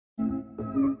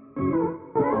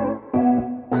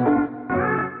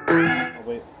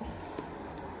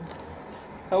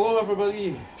Hello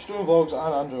everybody, Stone Vlogs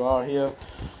and Andrew are here,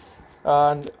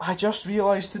 and I just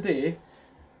realised today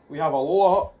we have a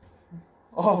lot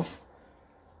of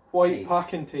white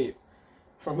packing tape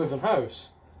for moving house,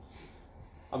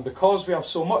 and because we have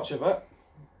so much of it,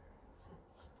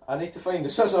 I need to find the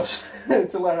scissors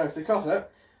to learn how to cut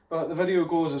it. But the video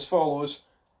goes as follows: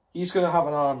 he's going to have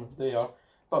an arm there,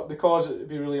 but because it would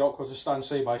be really awkward to stand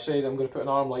side by side, I'm going to put an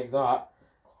arm like that,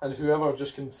 and whoever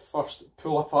just can first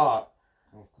pull apart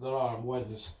their arm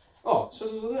wins. Oh,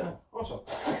 scissors are there. Awesome.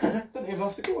 Didn't even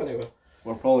have to go anywhere.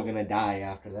 We're probably going to die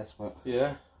after this, but...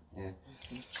 Yeah. Yeah.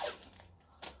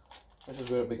 This is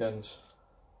where it begins.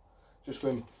 Just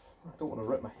when... I don't want to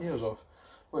rip my hairs off.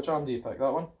 Which arm do you pick?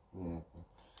 That one?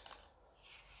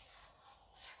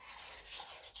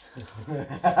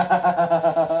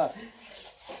 Yeah.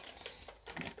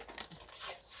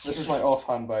 This is my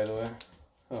offhand, by the way.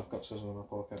 Oh, I've got scissors in my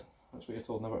pocket. That's what you're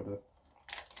told never to do.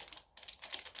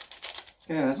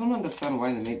 Yeah, I don't understand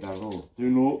why they make that rule. Do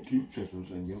not keep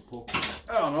scissors in your pocket.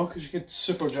 I don't know, because you could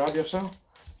super jab yourself.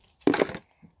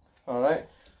 Alright.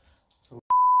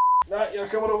 Ah, you're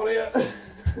coming over here.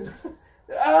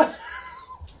 Ah!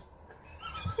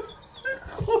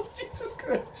 Oh, Jesus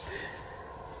Christ.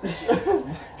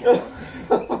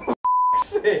 For f***'s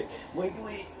sake.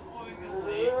 Wiggly,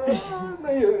 wiggly.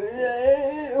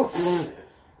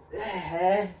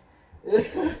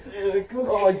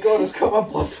 Oh my god, it's got my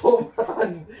blood flow,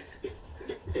 man.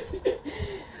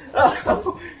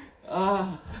 Oh.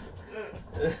 Ah.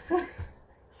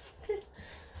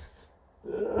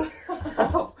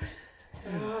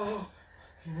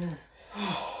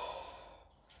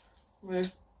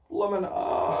 My lemon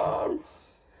arm.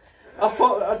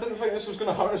 I didn't think this was going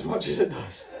to hurt as much as it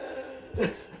does.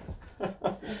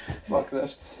 Fuck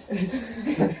this.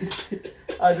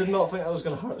 I did not think that was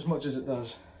going to hurt as much as it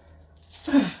does.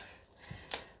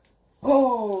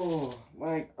 Oh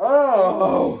my!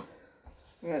 Oh,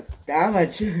 That's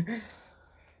damage.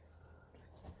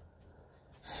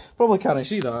 probably can't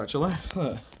see that actually.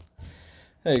 Look.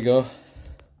 There you go.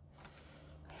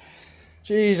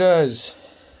 Jesus.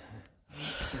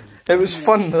 It was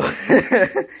fun though.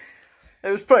 It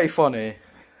was pretty funny.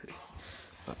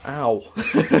 But, ow.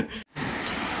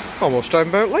 Almost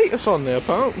driving about lights on there,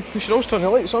 pal. You should always turn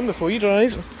your lights on before you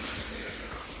drive.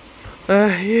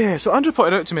 Yeah, so Andrew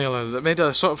pointed out to me earlier that it made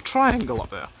a sort of triangle up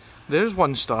there. There's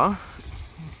one star.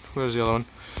 Where's the other one?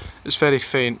 It's very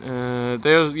faint.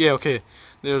 There's, yeah, okay.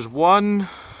 There's one.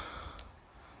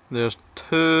 There's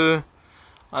two.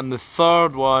 And the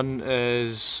third one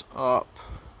is up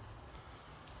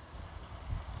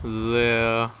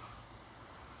there.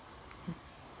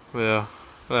 There.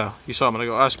 There. You saw him and I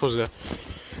go, I suppose there.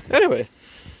 Anyway.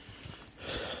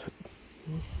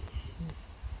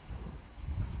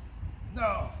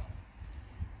 No.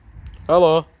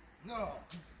 Hello. No.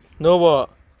 No what?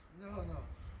 No.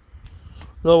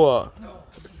 No what? No.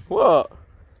 What?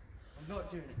 I'm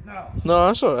not doing it. No. No,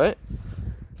 that's alright.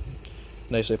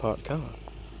 Nicely parked car.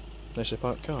 Nicely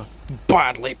parked car.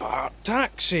 Badly parked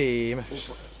taxi!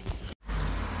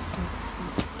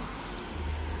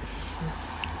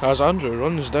 As Andrew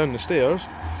runs down the stairs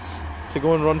to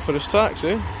go and run for his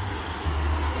taxi,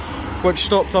 which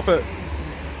stopped up at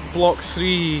block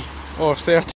 3 or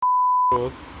 30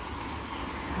 road.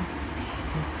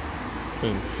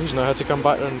 He's now had to come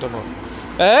back round him.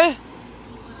 Eh?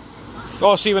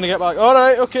 Oh, see you when I get back.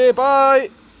 Alright, okay, bye!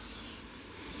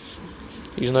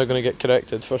 He's now going to get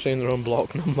corrected for saying the wrong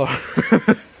block number.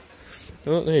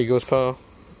 Oh, there he goes, pal.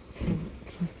 Do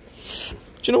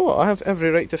you know what? I have every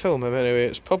right to film him anyway.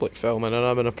 It's public filming and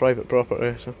I'm in a private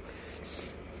property, so...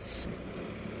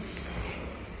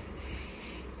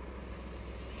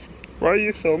 Why are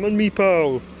you filming me,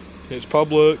 pal? It's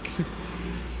public.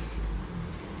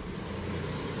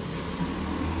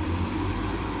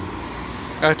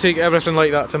 I take everything like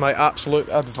that to my absolute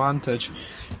advantage.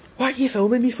 What are you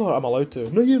filming me for? I'm allowed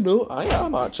to. No, you know, I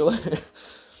am actually.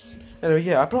 Anyway,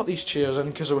 yeah, I brought these chairs in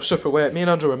because they were super wet. Me and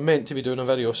Andrew were meant to be doing a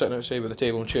video sitting outside with the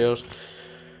table and chairs.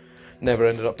 Never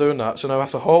ended up doing that, so now I have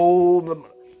to haul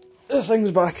the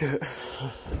things back out.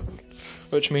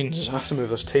 Which means I have to move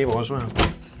this table as well.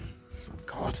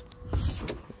 God.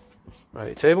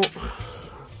 Right, table.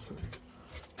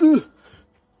 There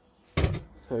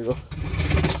we go.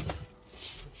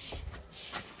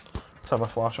 Turn my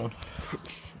flash on.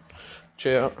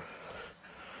 Chair.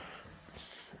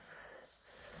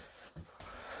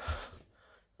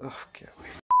 Oh, get away.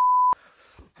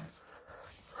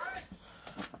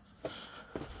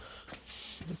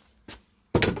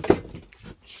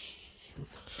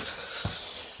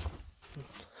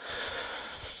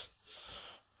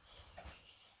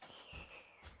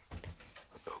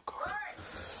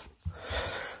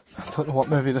 don't know what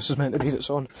movie this is meant to be that's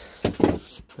on.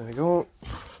 There we go.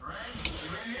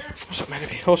 What's it meant to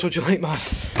be? Also, do you like my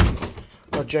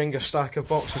Jenga stack of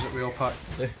boxes that we all packed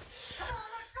today?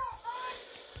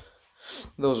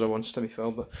 Those are ones to be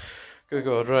filled, but good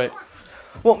God, right.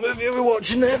 What movie are we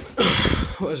watching then?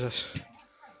 What is this?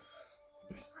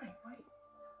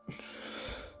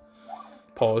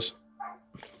 Pause.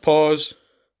 Pause.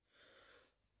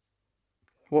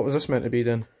 What was this meant to be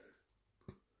then?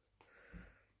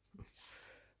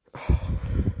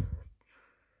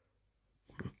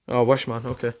 Oh, Wishman,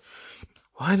 okay.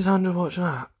 Why did Andrew watch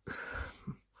that?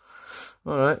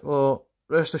 Alright, well,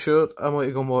 rest assured, I'm going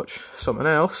to go and watch something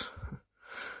else.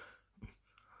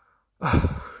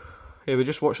 Yeah, we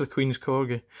just watched The Queen's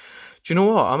Corgi. Do you know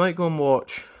what? I might go and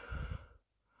watch...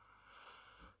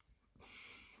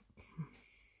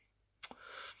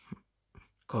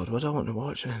 God, what do I want to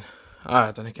watch then?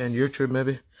 I don't know, YouTube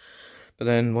maybe. But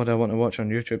then, what do I want to watch on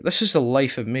YouTube? This is the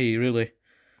life of me, really.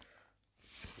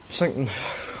 Just thinking,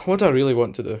 what do I really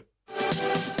want to do?